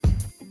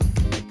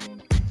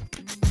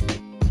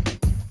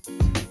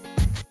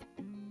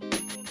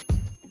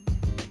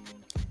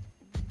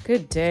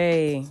Good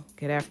day,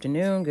 good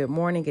afternoon, good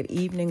morning, good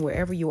evening,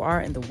 wherever you are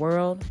in the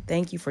world.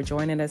 Thank you for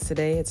joining us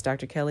today. It's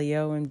Dr. Kelly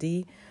O,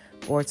 MD,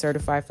 board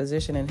certified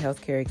physician and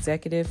healthcare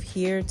executive,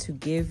 here to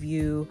give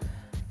you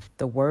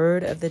the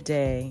word of the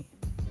day,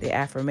 the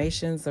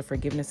affirmations of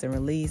forgiveness and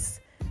release,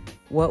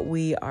 what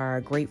we are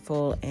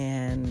grateful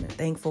and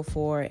thankful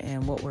for,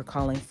 and what we're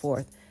calling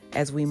forth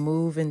as we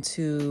move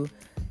into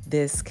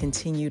this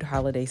continued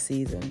holiday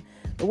season.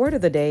 The word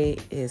of the day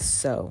is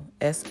sow,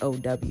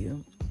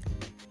 S-O-W.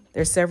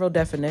 There's several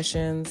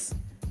definitions.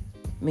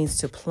 It means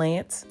to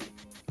plant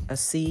a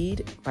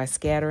seed by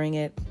scattering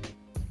it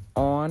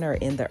on or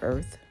in the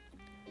earth.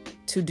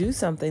 To do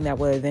something that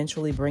will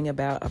eventually bring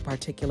about a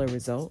particular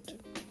result.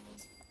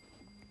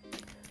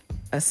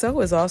 A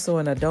sow is also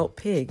an adult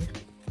pig,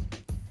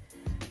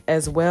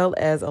 as well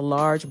as a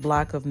large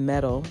block of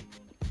metal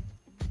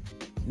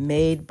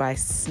made by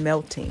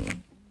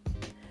smelting.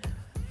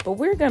 But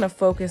we're going to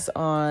focus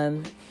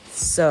on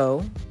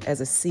sow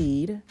as a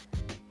seed,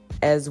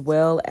 as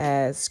well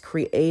as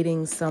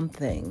creating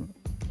something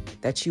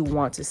that you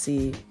want to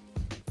see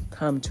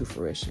come to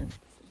fruition.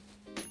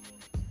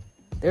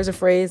 There's a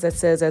phrase that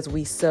says, as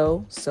we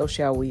sow, so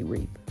shall we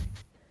reap.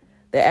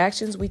 The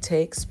actions we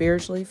take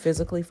spiritually,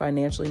 physically,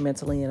 financially,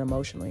 mentally, and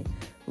emotionally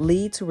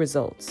lead to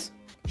results,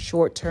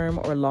 short-term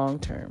or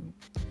long-term.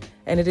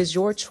 And it is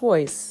your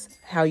choice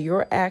how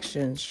your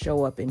actions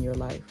show up in your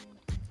life.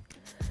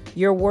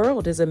 Your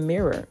world is a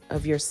mirror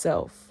of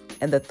yourself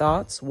and the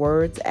thoughts,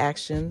 words,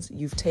 actions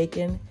you've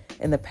taken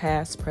in the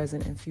past,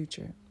 present, and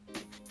future.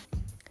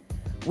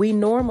 We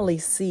normally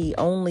see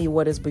only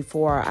what is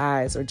before our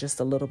eyes or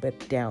just a little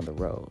bit down the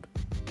road.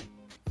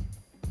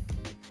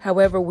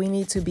 However, we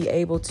need to be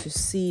able to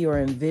see or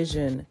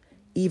envision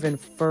even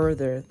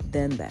further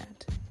than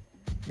that.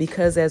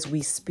 Because as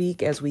we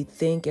speak, as we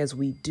think, as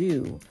we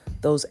do,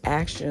 those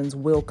actions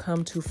will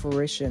come to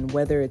fruition,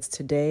 whether it's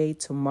today,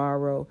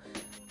 tomorrow,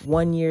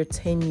 1 year,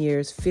 10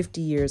 years, 50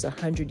 years,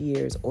 100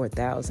 years, or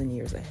 1,000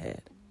 years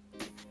ahead.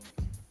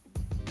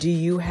 Do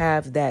you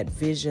have that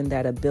vision,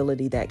 that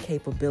ability, that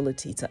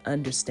capability to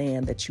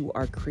understand that you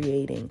are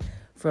creating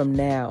from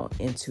now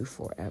into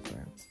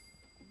forever?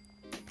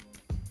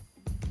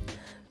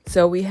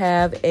 So we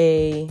have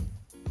a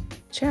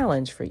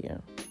challenge for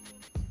you.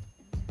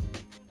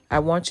 I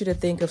want you to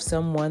think of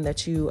someone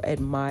that you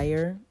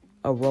admire,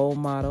 a role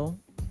model,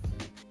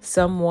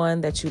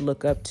 someone that you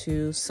look up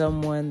to,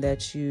 someone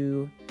that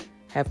you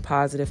have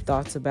positive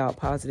thoughts about,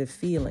 positive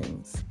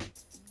feelings,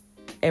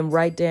 and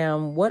write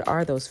down what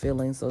are those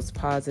feelings, those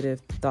positive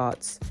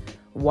thoughts.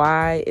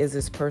 Why is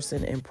this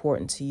person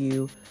important to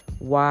you?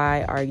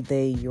 Why are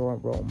they your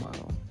role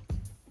model?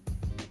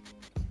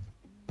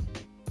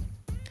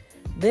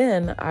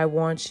 Then I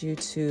want you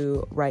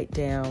to write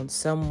down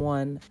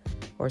someone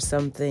or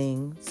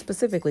something,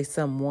 specifically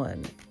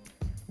someone,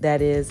 that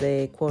is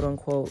a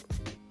quote-unquote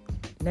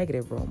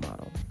negative role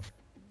model.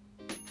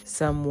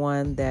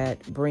 Someone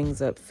that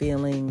brings up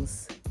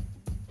feelings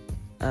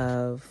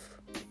of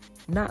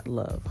not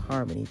love,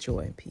 harmony, joy,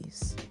 and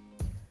peace.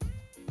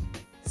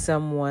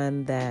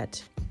 Someone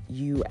that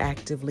you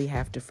actively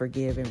have to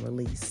forgive and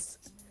release,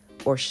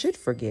 or should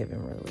forgive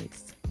and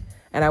release.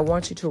 And I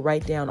want you to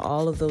write down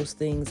all of those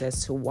things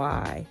as to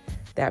why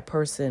that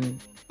person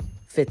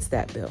fits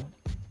that bill.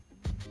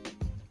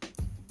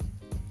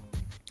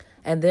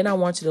 And then I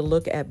want you to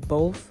look at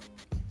both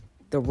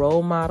the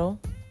role model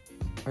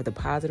or the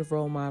positive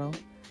role model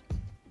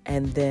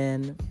and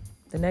then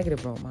the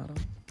negative role model.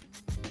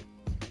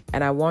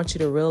 And I want you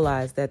to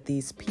realize that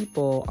these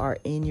people are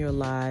in your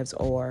lives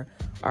or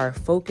are a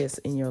focus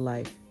in your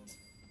life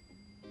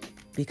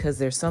because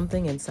there's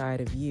something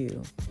inside of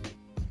you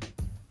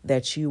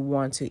that you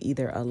want to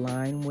either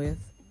align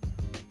with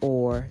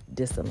or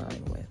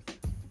disalign with.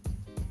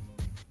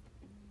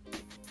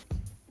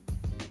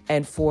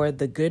 And for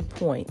the good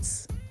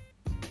points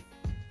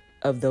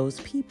of those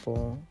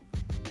people,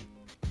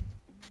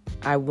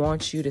 I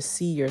want you to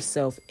see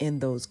yourself in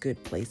those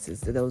good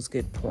places, those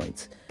good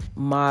points,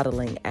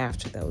 modeling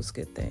after those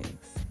good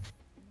things.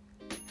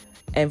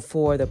 And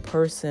for the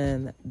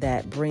person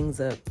that brings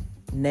up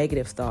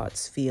negative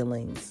thoughts,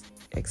 feelings,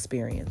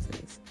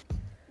 experiences,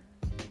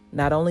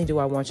 not only do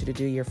I want you to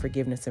do your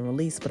forgiveness and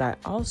release, but I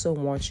also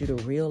want you to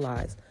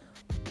realize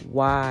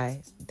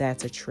why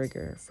that's a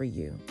trigger for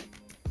you.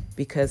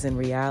 Because in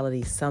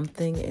reality,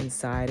 something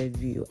inside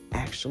of you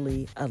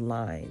actually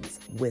aligns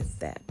with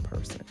that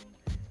person.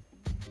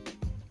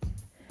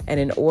 And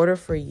in order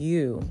for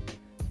you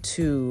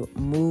to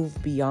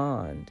move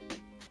beyond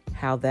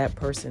how that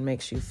person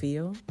makes you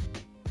feel,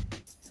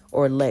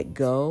 or let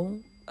go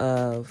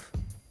of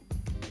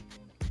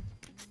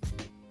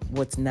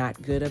what's not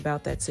good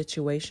about that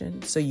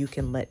situation so you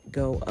can let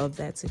go of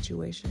that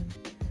situation,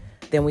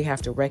 then we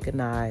have to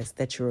recognize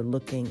that you're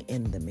looking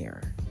in the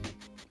mirror.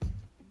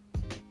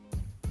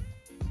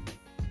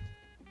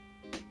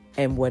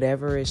 And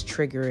whatever is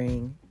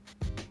triggering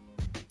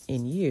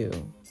in you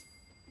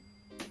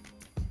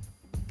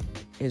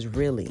is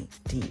really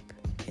deep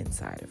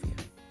inside of you.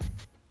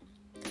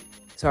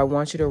 So I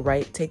want you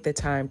to take the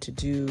time to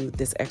do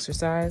this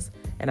exercise,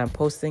 and I'm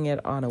posting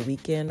it on a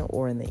weekend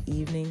or in the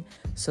evening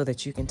so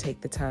that you can take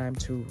the time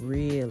to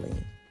really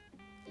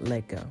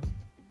let go.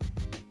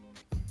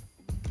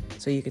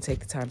 So you can take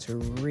the time to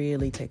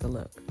really take a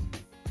look.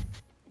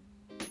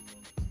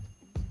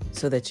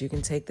 So that you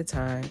can take the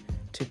time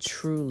to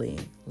truly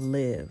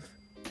live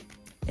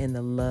in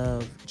the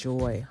love,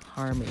 joy,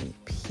 harmony,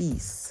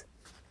 peace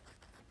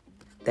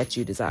that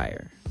you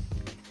desire,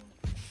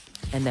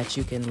 and that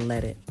you can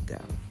let it go.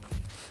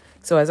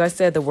 So as I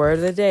said, the word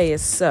of the day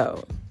is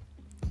so.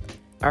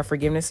 Our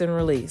forgiveness and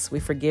release. We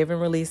forgive and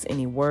release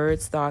any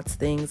words, thoughts,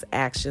 things,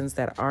 actions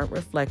that aren't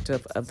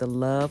reflective of the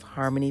love,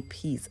 harmony,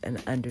 peace,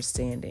 and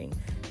understanding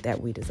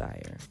that we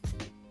desire.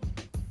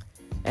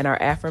 And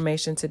our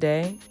affirmation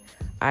today,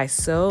 I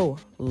sow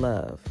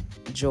love,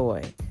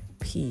 joy,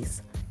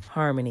 peace,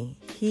 harmony,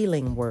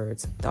 healing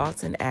words,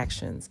 thoughts, and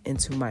actions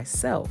into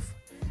myself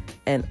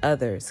and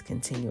others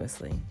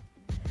continuously.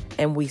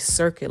 And we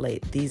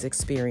circulate these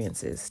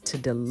experiences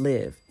to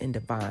live in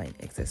divine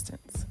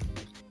existence.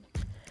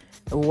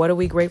 What are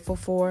we grateful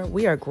for?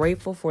 We are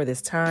grateful for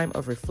this time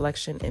of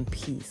reflection and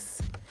peace,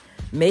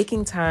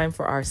 making time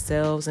for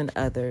ourselves and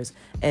others,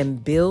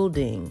 and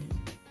building,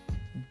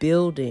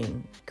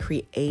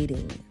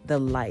 creating the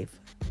life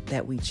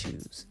that we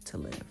choose to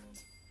live.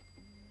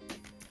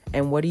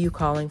 And what are you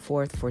calling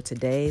forth for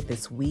today,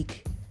 this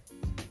week,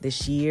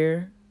 this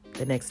year,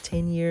 the next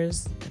 10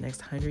 years, the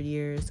next 100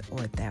 years, or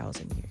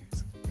 1,000 years?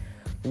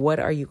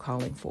 What are you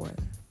calling forth?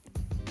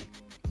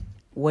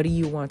 What do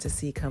you want to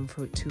see come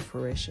to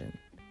fruition?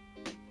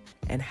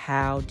 And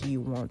how do you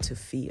want to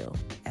feel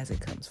as it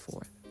comes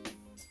forth?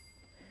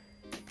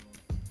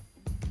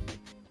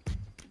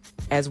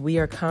 As we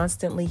are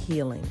constantly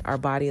healing, our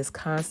body is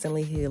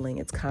constantly healing,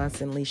 it's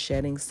constantly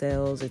shedding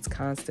cells, it's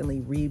constantly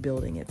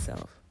rebuilding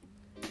itself.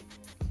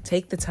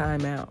 Take the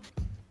time out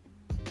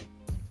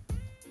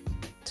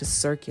to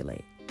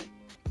circulate,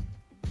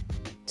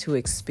 to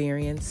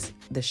experience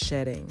the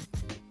shedding,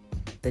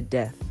 the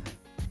death,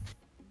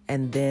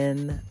 and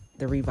then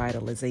the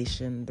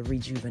revitalization, the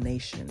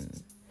rejuvenation,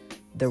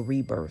 the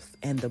rebirth,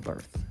 and the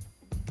birth.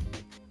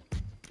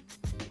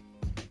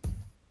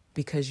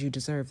 Because you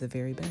deserve the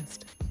very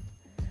best.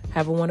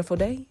 Have a wonderful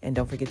day, and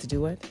don't forget to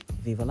do it.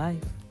 Viva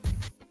life.